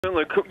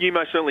You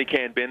most certainly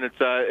can, Ben.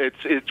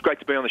 It's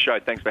great to be on the show.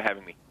 Thanks for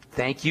having me.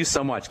 Thank you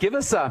so much. Give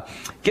us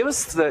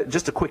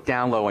just a quick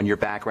down low on your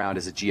background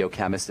as a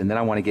geochemist, and then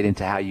I want to get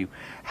into how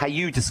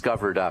you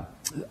discovered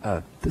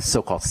the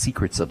so-called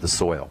secrets of the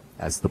soil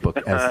as the book,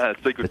 as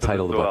the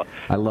title of the book.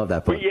 I love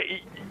that book. Well,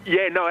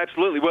 yeah, no,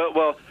 absolutely.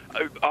 Well,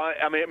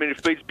 I mean,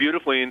 it feeds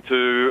beautifully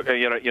into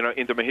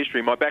into my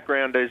history. My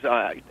background is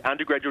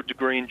undergraduate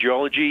degree in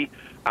geology.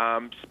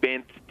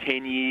 Spent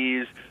 10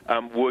 years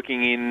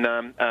working in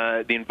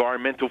the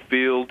environmental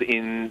field.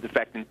 In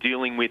fact, in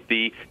dealing with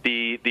the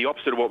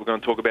opposite of what we're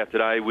going to talk about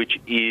today, which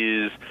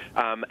is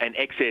an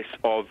excess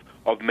of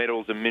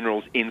metals and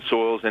minerals in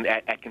soils and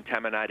at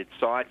contaminated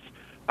sites.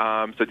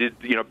 So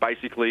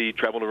basically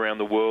traveled around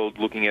the world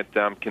looking at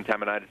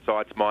contaminated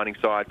sites, mining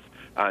sites,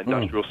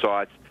 industrial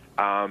sites,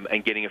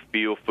 and getting a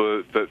feel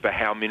for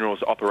how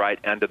minerals operate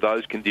under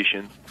those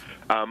conditions.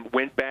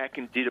 Went back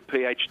and did a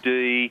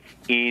PhD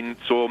in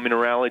soil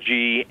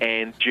mineralogy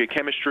and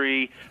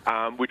geochemistry,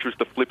 which was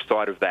the flip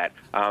side of that,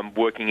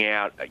 working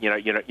out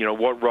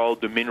what role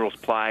do minerals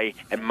play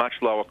at much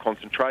lower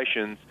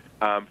concentrations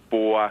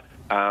for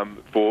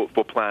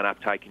plant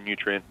uptake and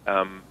nutrient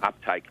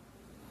uptake.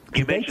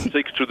 You mentioned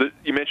Secrets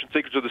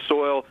of the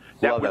Soil.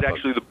 That was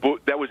actually the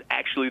book. That was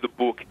actually the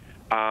book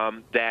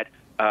that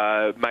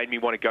made me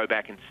want to go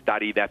back and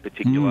study that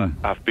particular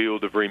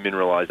field of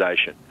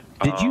remineralization.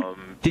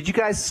 Did you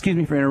guys, excuse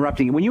me for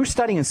interrupting, when you were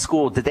studying in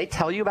school, did they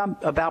tell you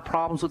about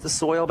problems with the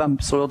soil,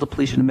 about soil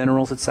depletion of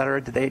minerals, et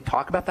cetera? Did they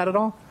talk about that at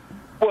all?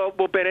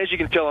 Well, Ben, as you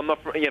can tell, I'm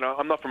not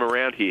from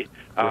around here,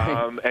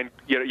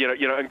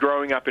 and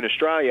growing up in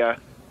Australia,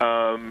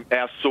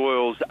 our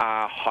soils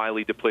are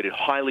highly depleted,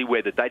 highly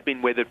weathered. They've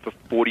been weathered for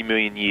 40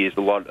 million years.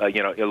 A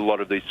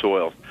lot of these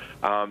soils.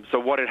 So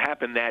what had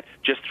happened that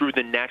just through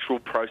the natural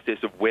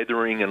process of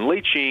weathering and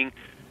leaching,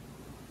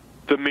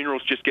 the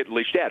minerals just get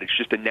leached out. It's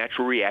just a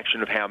natural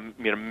reaction of how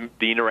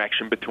the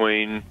interaction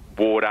between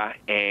water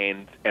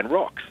and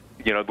rocks.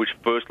 Which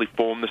firstly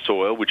form the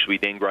soil, which we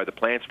then grow the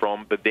plants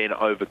from, but then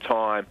over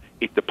time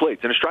it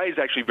depletes. And Australia is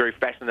actually a very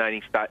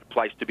fascinating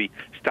place to be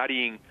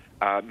studying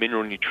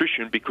mineral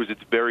nutrition because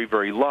it's very,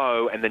 very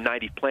low, and the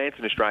native plants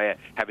in Australia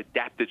have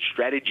adapted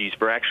strategies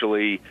for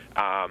actually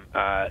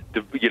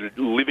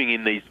living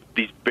in these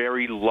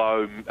very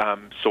low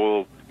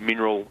soil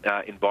mineral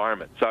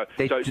environments. So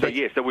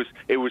yes, it was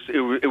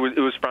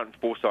front and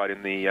foresight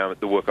in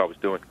the work I was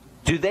doing.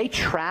 Do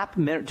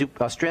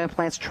Australian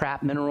plants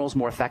trap minerals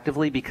more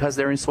effectively because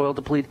they're in soil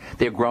depleted?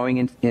 They're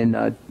growing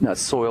in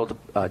soil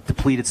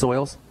depleted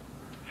soils.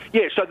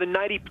 Yeah, so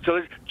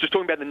just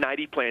talking about the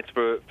native plants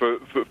for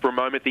a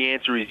moment, the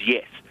answer is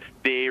yes.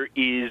 There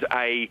is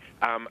a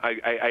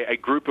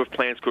group of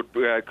plants called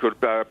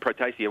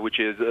Proteaceae, which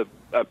is a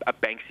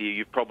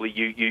Banksia.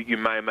 You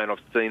may or may not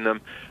have seen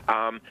them.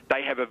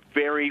 They have a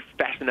very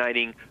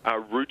fascinating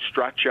root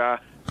structure.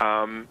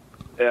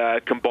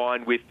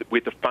 Combined with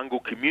a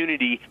fungal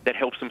community that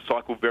helps them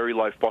cycle very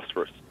low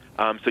phosphorus.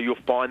 So you'll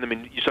find them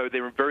so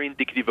they're very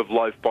indicative of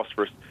low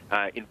phosphorus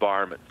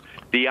environments.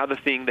 The other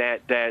thing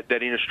that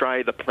in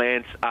Australia the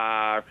plants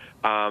are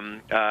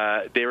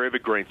they're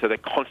evergreen, so they're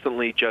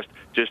constantly just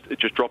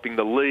dropping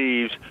the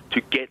leaves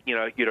to get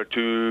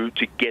to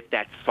get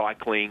that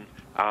cycling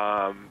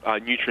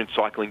nutrient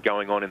cycling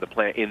going on in the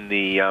plant in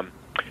the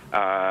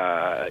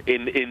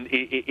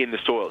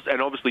soils,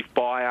 and obviously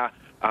fire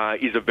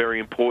is a very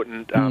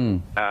important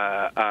item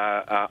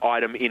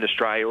in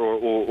Australia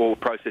or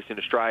process in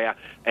Australia,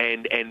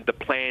 and the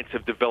plants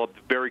have developed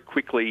very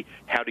quickly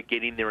how to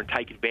get in there and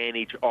take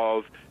advantage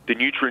of the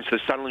nutrients that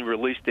are suddenly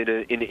released in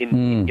a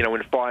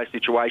fire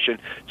situation.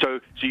 So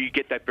you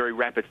get that very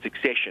rapid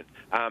succession,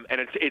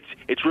 and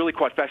it's really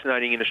quite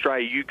fascinating in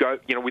Australia. You go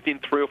within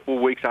 3 or 4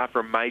 weeks after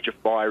a major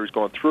fire has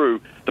gone through,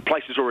 the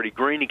place is already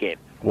green again.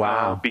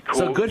 Wow!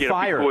 So a good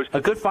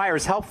fire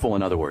is helpful,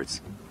 in other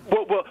words.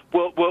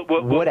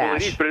 Well,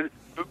 it is,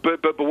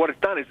 but what it's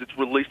done is it's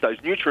released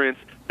those nutrients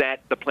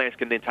that the plants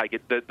can then take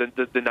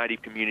the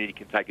native community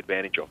can take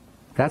advantage of.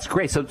 That's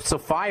great. So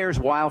fires,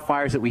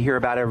 wildfires that we hear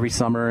about every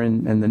summer,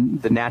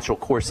 and the natural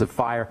course of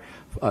fire,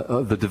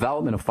 the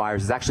development of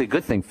fires is actually a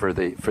good thing for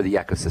the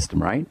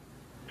ecosystem, right?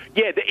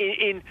 Yeah,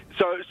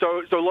 so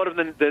a lot of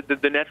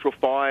the natural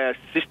fire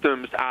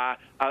systems are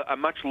a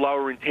much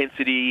lower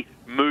intensity,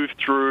 move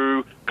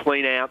through,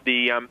 clean out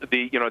the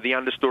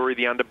understory,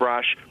 the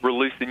underbrush,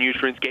 release the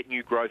nutrients, get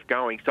new growth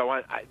going.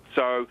 So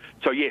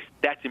yes,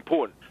 that's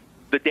important.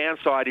 The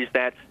downside is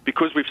that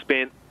because we've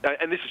spent,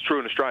 and this is true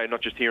in Australia,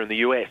 not just here in the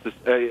US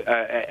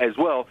as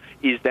well,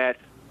 is that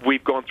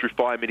we've gone through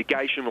fire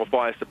mitigation or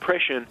fire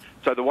suppression,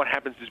 so that what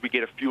happens is we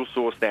get a fuel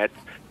source that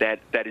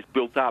is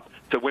built up.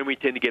 So when we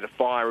tend to get a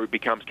fire, it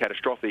becomes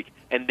catastrophic,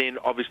 and then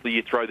obviously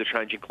you throw the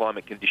changing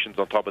climate conditions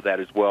on top of that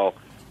as well.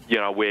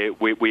 Where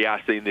we are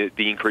seeing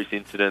the increased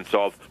incidence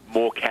of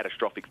more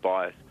catastrophic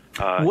fires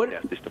in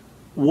our system.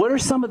 What are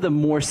some of the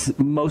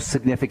most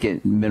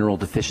significant mineral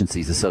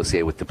deficiencies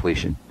associated with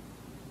depletion?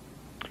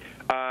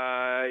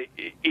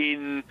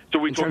 In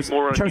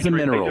terms of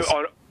minerals.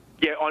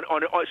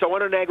 So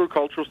on an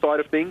agricultural side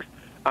of things,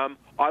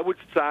 I would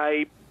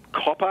say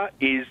copper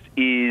is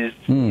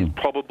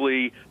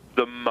probably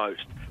the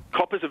most.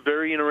 Copper's a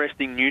very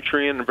interesting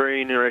nutrient, a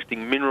very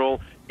interesting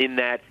mineral in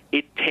that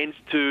it tends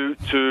to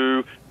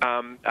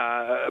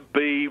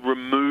be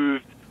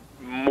removed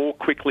more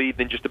quickly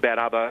than just about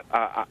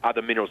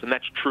other minerals, and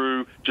that's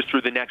true just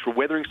through the natural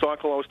weathering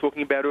cycle I was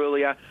talking about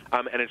earlier,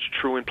 and it's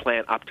true in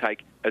plant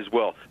uptake as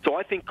well. So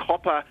I think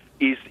copper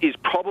is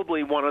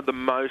probably one of the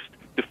most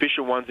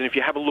deficient ones, and if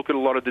you have a look at a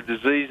lot of the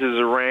diseases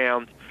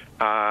around,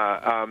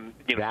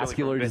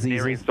 vascular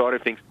diseases side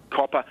of things,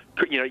 copper,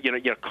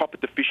 copper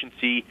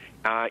deficiency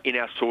in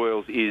our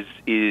soils is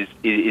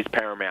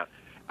paramount.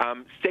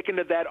 Second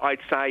to that, I'd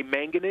say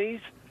manganese,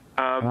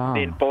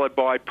 then followed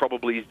by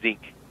probably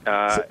zinc.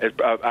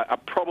 Are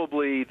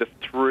probably the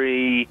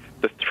three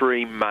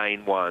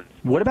main ones.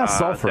 What about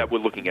sulfur that we're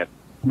looking at?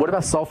 What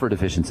about sulfur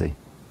deficiency?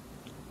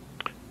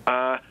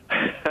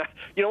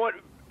 You know what?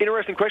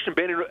 Interesting question,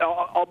 Ben.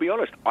 I'll be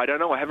honest. I don't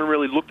know. I haven't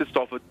really looked at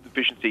sulfur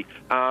deficiency.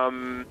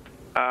 Most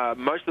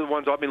of the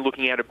ones I've been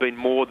looking at have been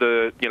more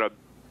the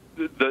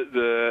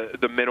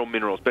metal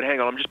minerals. But hang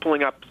on, I'm just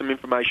pulling up some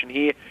information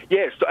here.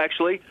 Yes,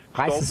 actually,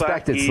 I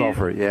suspected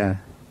sulfur. Yeah.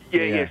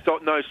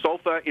 No,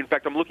 sulfur. In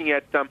fact, I'm looking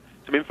at some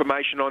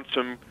information on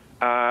some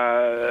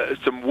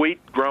wheat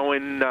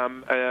growing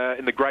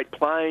in the Great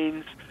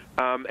Plains,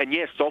 and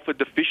yes, sulfur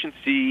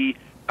deficiency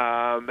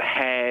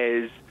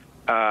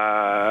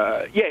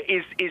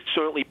is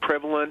certainly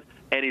prevalent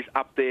and is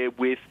up there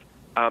with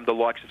the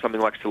likes of something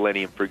like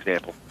selenium, for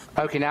example.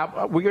 Okay,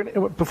 now we're going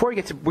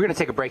to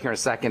take a break here in a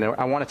second.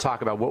 I want to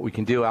talk about what we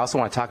can do. I also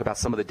want to talk about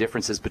some of the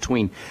differences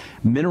between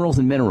minerals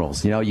and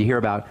minerals. You hear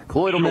about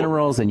colloidal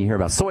minerals, and you hear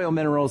about soil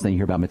minerals, and you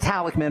hear about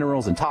metallic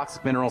minerals and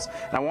toxic minerals.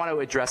 And I want to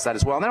address that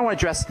as well. And then I want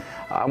to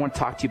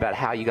talk to you about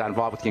how you got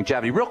involved with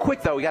longevity. Real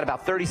quick, though, we got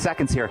about 30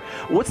 seconds here.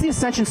 What's the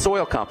Ascension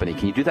Soil Company?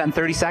 Can you do that in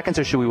 30 seconds,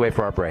 or should we wait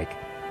for our break?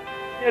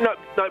 Yeah, no.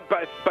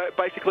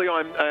 Basically,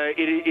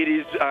 it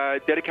is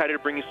dedicated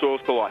to bringing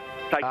soils to life,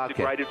 taking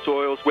degraded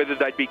soils, whether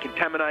they be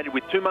contaminated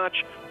with too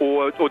much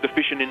or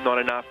deficient in not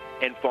enough,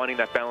 and finding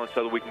that balance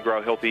so that we can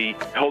grow healthy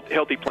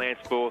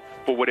plants for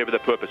whatever the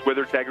purpose,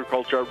 whether it's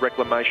agriculture,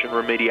 reclamation,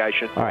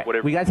 remediation, all right,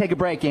 whatever. We got to take a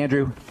break,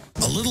 Andrew.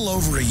 A little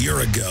over a year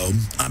ago,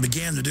 I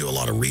began to do a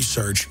lot of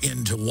research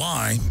into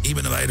why,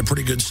 even if I had a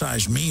pretty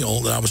good-sized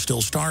meal, that I was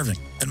still starving.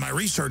 And my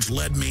research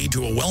led me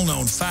to a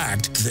well-known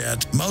fact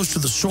that most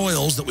of the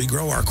soils that we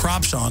grow our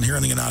crops on here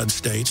in the United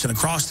States and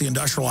across the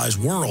industrialized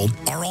world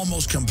are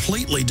almost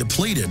completely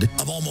depleted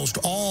of almost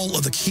all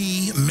of the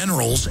key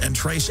minerals and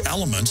trace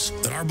elements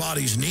that our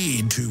bodies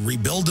need to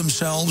rebuild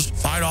themselves,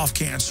 fight off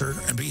cancer,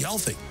 and be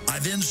healthy. I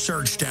then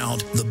searched out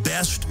the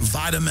best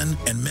vitamin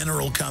and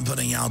mineral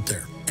company out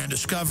there and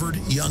discovered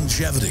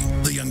Longevity.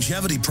 The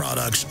Longevity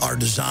products are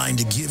designed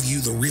to give you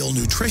the real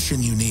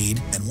nutrition you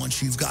need, and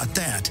once you've got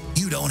that,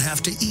 you don't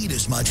have to eat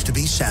as much to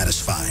be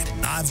satisfied.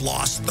 I've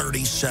lost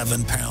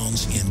 37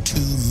 pounds in 2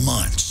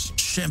 months,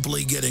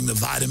 simply getting the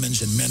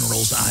vitamins and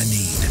minerals I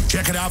need.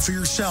 Check it out for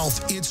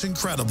yourself. It's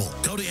incredible.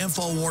 Go to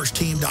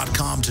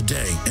InfoWarsTeam.com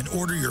today and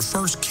order your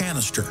first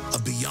canister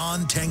of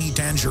Beyond Tangy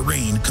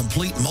Tangerine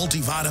Complete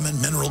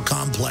Multivitamin Mineral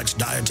Complex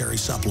Dietary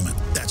Supplement.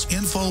 That's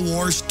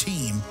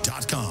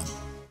InfoWarsTeam.com.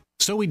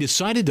 So we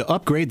decided to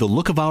upgrade the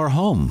look of our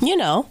home.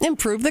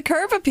 Improve the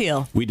curb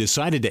appeal. We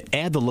decided to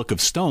add the look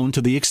of stone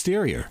to the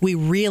exterior. We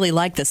really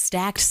like the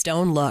stacked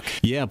stone look.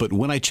 Yeah, but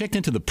when I checked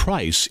into the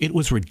price, it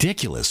was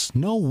ridiculous.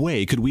 No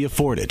way could we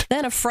afford it.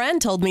 Then a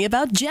friend told me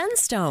about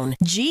Genstone.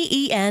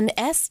 Genstone.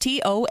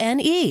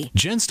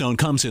 Genstone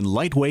comes in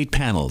lightweight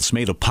panels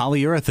made of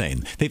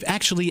polyurethane. They've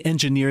actually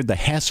engineered the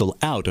hassle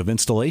out of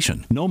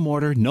installation. No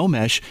mortar, no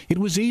mesh. It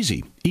was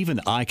easy. Even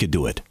I could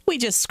do it. We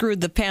just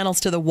screwed the panels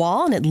to the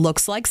wall and it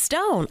looks like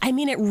stone. I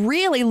mean, it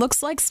really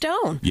looks like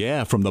stone.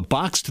 Yeah, from the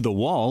box to the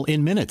wall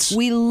in minutes.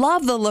 We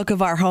love the look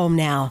of our home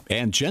now.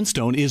 And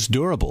Genstone is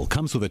durable,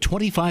 comes with a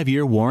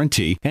 25-year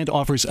warranty, and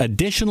offers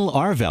additional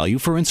R value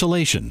for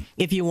insulation.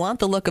 If you want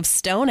the look of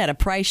stone at a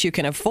price you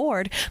can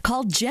afford,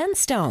 call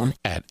Genstone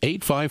at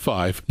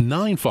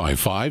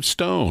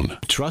 855-955-STONE.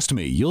 Trust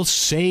me, you'll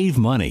save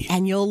money.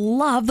 And you'll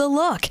love the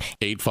look.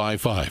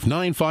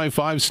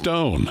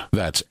 855-955-STONE.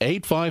 That's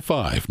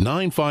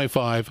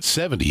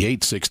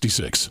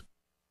 855-955-7866.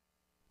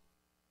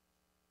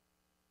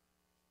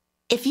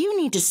 If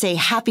you need to say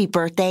happy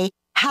birthday,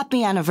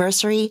 happy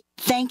anniversary,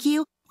 thank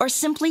you, or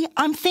simply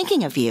I'm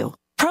thinking of you,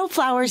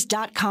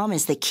 ProFlowers.com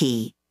is the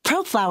key.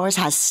 ProFlowers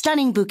has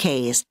stunning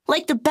bouquets,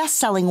 like the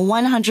best-selling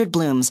 100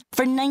 blooms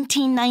for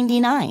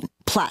 $19.99.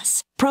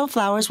 Plus,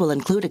 ProFlowers will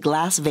include a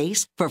glass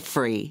vase for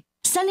free.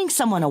 Sending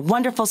someone a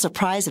wonderful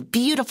surprise of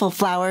beautiful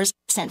flowers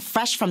sent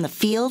fresh from the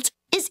fields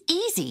is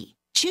easy.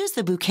 Choose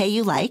the bouquet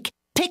you like,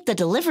 pick the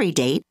delivery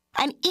date,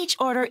 and each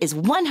order is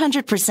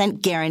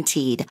 100%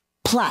 guaranteed.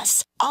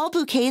 Plus, all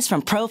bouquets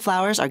from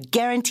ProFlowers are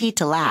guaranteed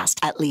to last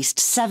at least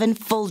 7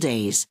 full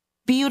days.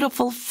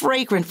 Beautiful,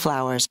 fragrant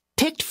flowers,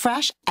 picked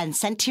fresh and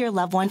sent to your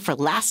loved one for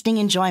lasting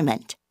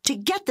enjoyment. To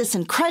get this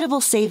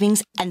incredible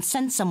savings and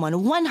send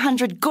someone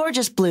 100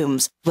 gorgeous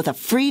blooms with a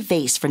free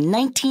vase for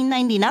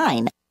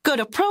 $19.99, Go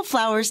to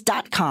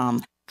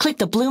proflowers.com. Click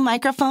the blue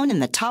microphone in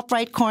the top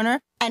right corner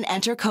and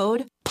enter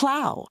code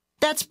PLOW.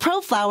 That's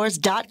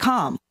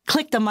proflowers.com.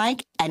 Click the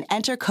mic and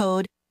enter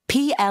code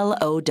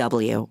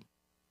PLOW.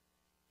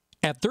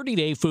 At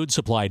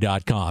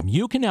 30dayfoodsupply.com,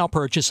 you can now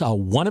purchase a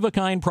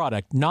one-of-a-kind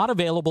product not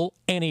available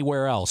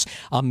anywhere else.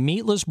 A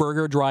meatless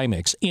burger dry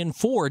mix in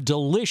 4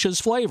 delicious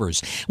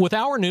flavors. With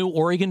our new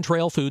Oregon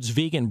Trail Foods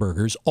vegan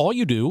burgers, all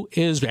you do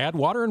is add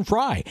water and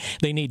fry.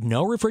 They need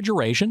no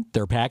refrigeration.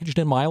 They're packaged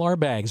in Mylar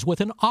bags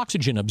with an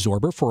oxygen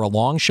absorber for a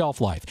long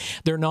shelf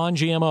life. They're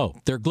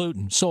non-GMO. They're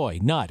gluten, soy,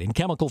 nut, and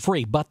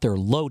chemical-free, but they're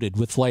loaded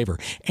with flavor.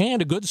 And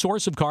a good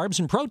source of carbs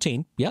and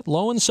protein, yet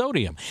low in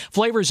sodium.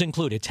 Flavors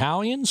include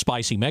Italian,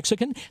 spicy Mexican,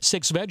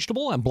 6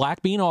 vegetable, and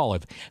black bean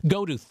olive.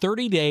 Go to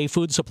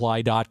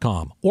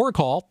 30dayfoodsupply.com or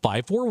call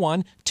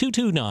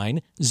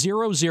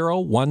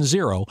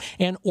 541-229-0010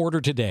 and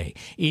order today.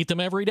 Eat them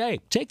every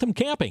day, take them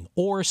camping,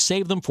 or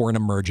save them for an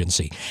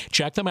emergency.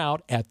 Check them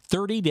out at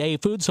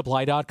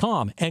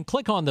 30dayfoodsupply.com and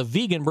click on the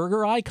vegan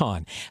burger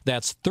icon.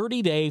 That's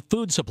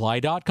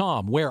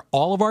 30dayfoodsupply.com, where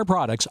all of our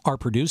products are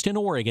produced in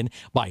Oregon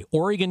by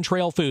Oregon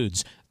Trail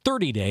Foods.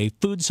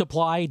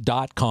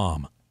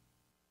 30dayfoodsupply.com.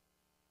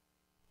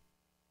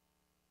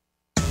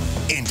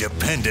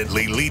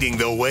 Independently leading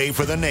the way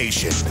for the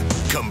nation.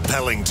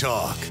 Compelling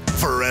talk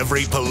for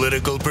every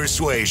political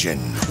persuasion.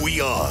 We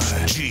are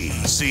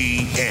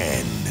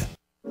GCN.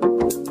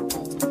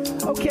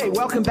 Okay,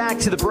 welcome back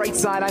to The Bright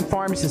Side. I'm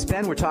Pharmacist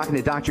Ben. We're talking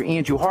to Dr.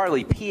 Andrew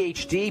Harley,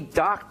 Ph.D.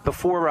 Doc,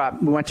 before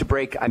we went to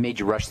break, I made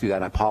you rush through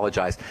that. I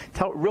apologize.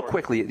 Tell real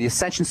quickly, the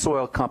Ascension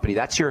Soil Company,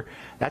 that's your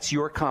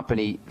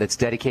company that's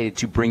dedicated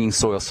to bringing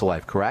soils to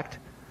life, correct?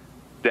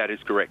 That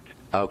is correct.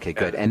 Okay,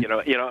 good. And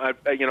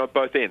at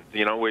both ends.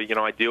 Where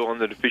I deal on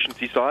the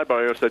deficiency side, but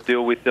I also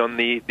deal with on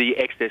the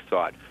excess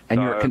side. And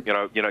so,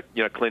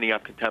 cleaning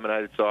up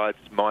contaminated sites,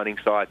 mining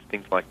sites,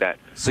 things like that.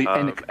 So,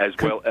 as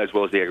well as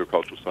the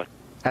agricultural side.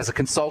 As a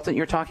consultant,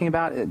 you're talking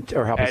about,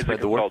 or helping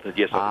spread the word? As a consultant,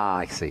 yes.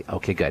 I see.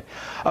 Okay, good.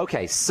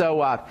 Okay,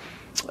 so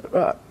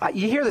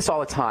you hear this all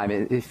the time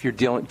if you're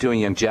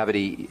doing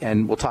longevity,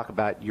 and we'll talk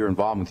about your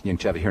involvement with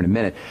longevity here in a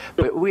minute.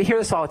 But we hear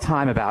this all the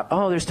time about,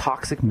 there's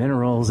toxic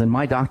minerals, and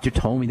my doctor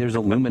told me there's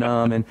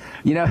aluminum, and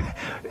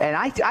and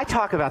I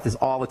talk about this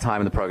all the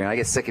time in the program. I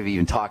get sick of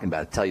even talking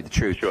about it, to tell you the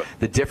truth. Sure.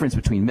 The difference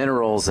between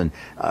minerals and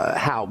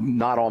how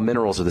not all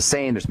minerals are the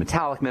same. There's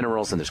metallic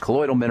minerals, and there's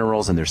colloidal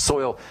minerals, and there's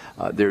soil.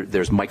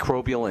 There's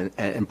microbial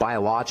and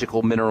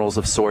biological minerals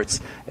of sorts,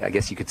 I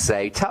guess you could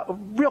say.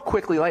 Real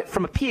quickly, like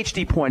from a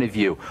PhD point of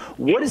view,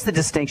 what is the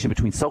distinction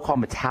between so-called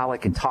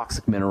metallic and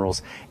toxic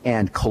minerals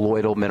and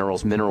colloidal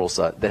minerals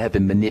that have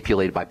been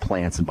manipulated by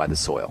plants and by the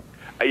soil?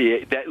 Yeah,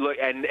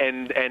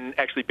 and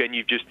actually, Ben,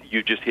 you've just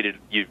hit it.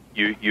 You've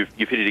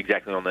hit it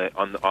exactly on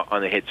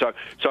the head. So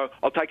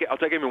I'll take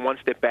it even one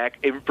step back.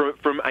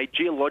 From a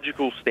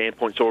geological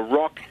standpoint, so a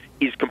rock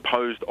is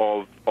composed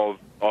of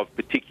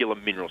particular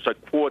minerals. So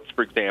quartz,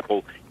 for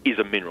example, is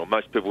a mineral.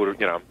 Most people would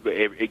have,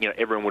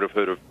 everyone would have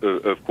heard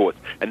of quartz.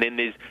 And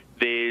then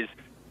there's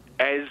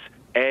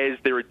as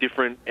there are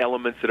different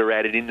elements that are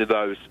added into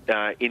those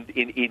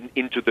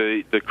into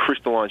the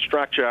crystalline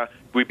structure,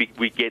 we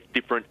get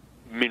different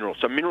minerals.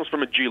 So minerals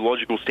from a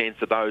geological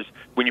sense are those,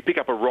 when you pick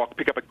up a rock,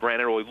 pick up a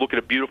granite, or look at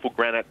a beautiful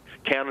granite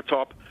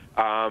countertop,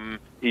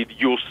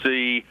 you'll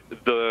see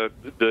the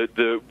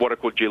what are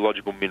called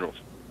geological minerals.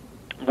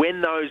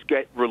 When those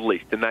get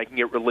released, and they can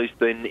get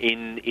released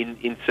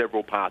in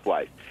several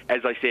pathways.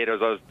 As I said,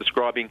 as I was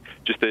describing,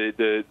 just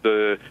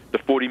the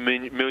 40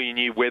 million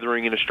year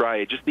weathering in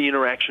Australia, just the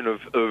interaction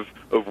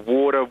of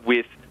water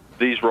with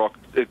these rocks,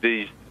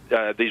 these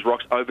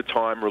rocks over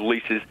time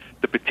releases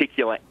the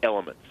particular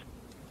elements.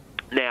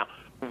 Now,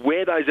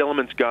 where those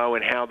elements go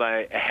and how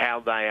they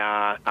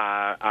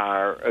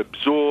are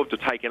absorbed or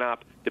taken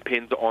up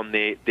depends on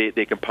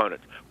their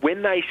components.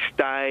 When they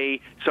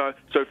stay, so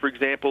for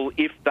example,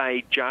 if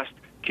they just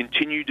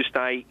continue to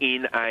stay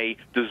in a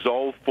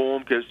dissolved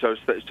form, so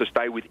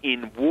stay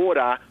within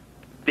water,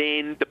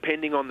 then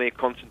depending on their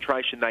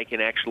concentration, they can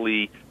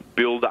actually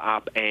build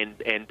up and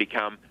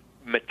become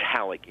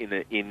metallic in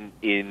a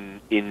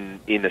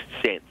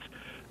sense.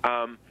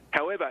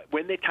 However,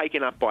 when they're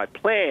taken up by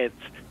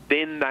plants,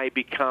 then they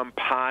become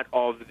part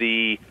of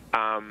the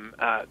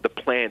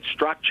plant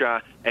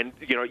structure, and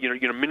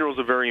minerals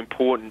are very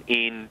important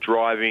in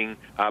driving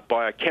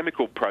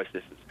biochemical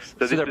processes.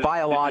 So they're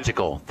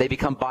biological. They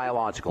become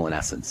biological in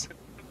essence.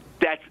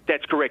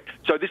 That's correct.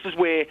 So this is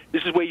where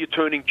you're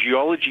turning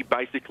geology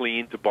basically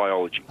into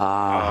biology.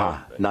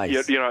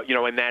 Nice.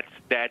 And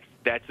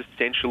that's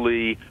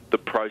essentially the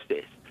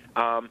process.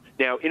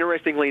 Now,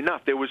 interestingly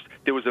enough, there was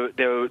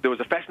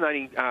a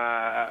fascinating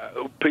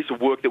piece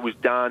of work that was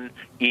done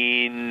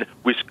in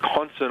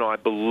Wisconsin, I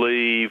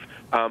believe,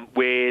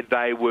 where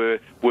they were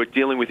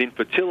dealing with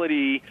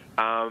infertility,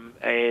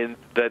 and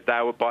that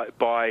they were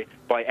by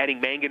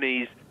adding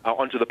manganese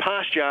onto the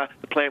pasture,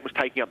 the plant was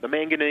taking up the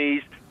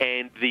manganese,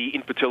 and the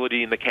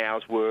infertility in the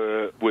cows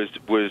was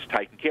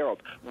taken care of.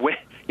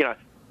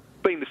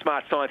 being the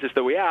smart scientists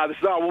that we are, this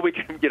is, oh, well, we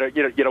can,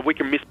 we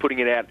can miss putting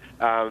it out.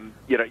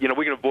 We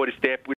can avoid a step.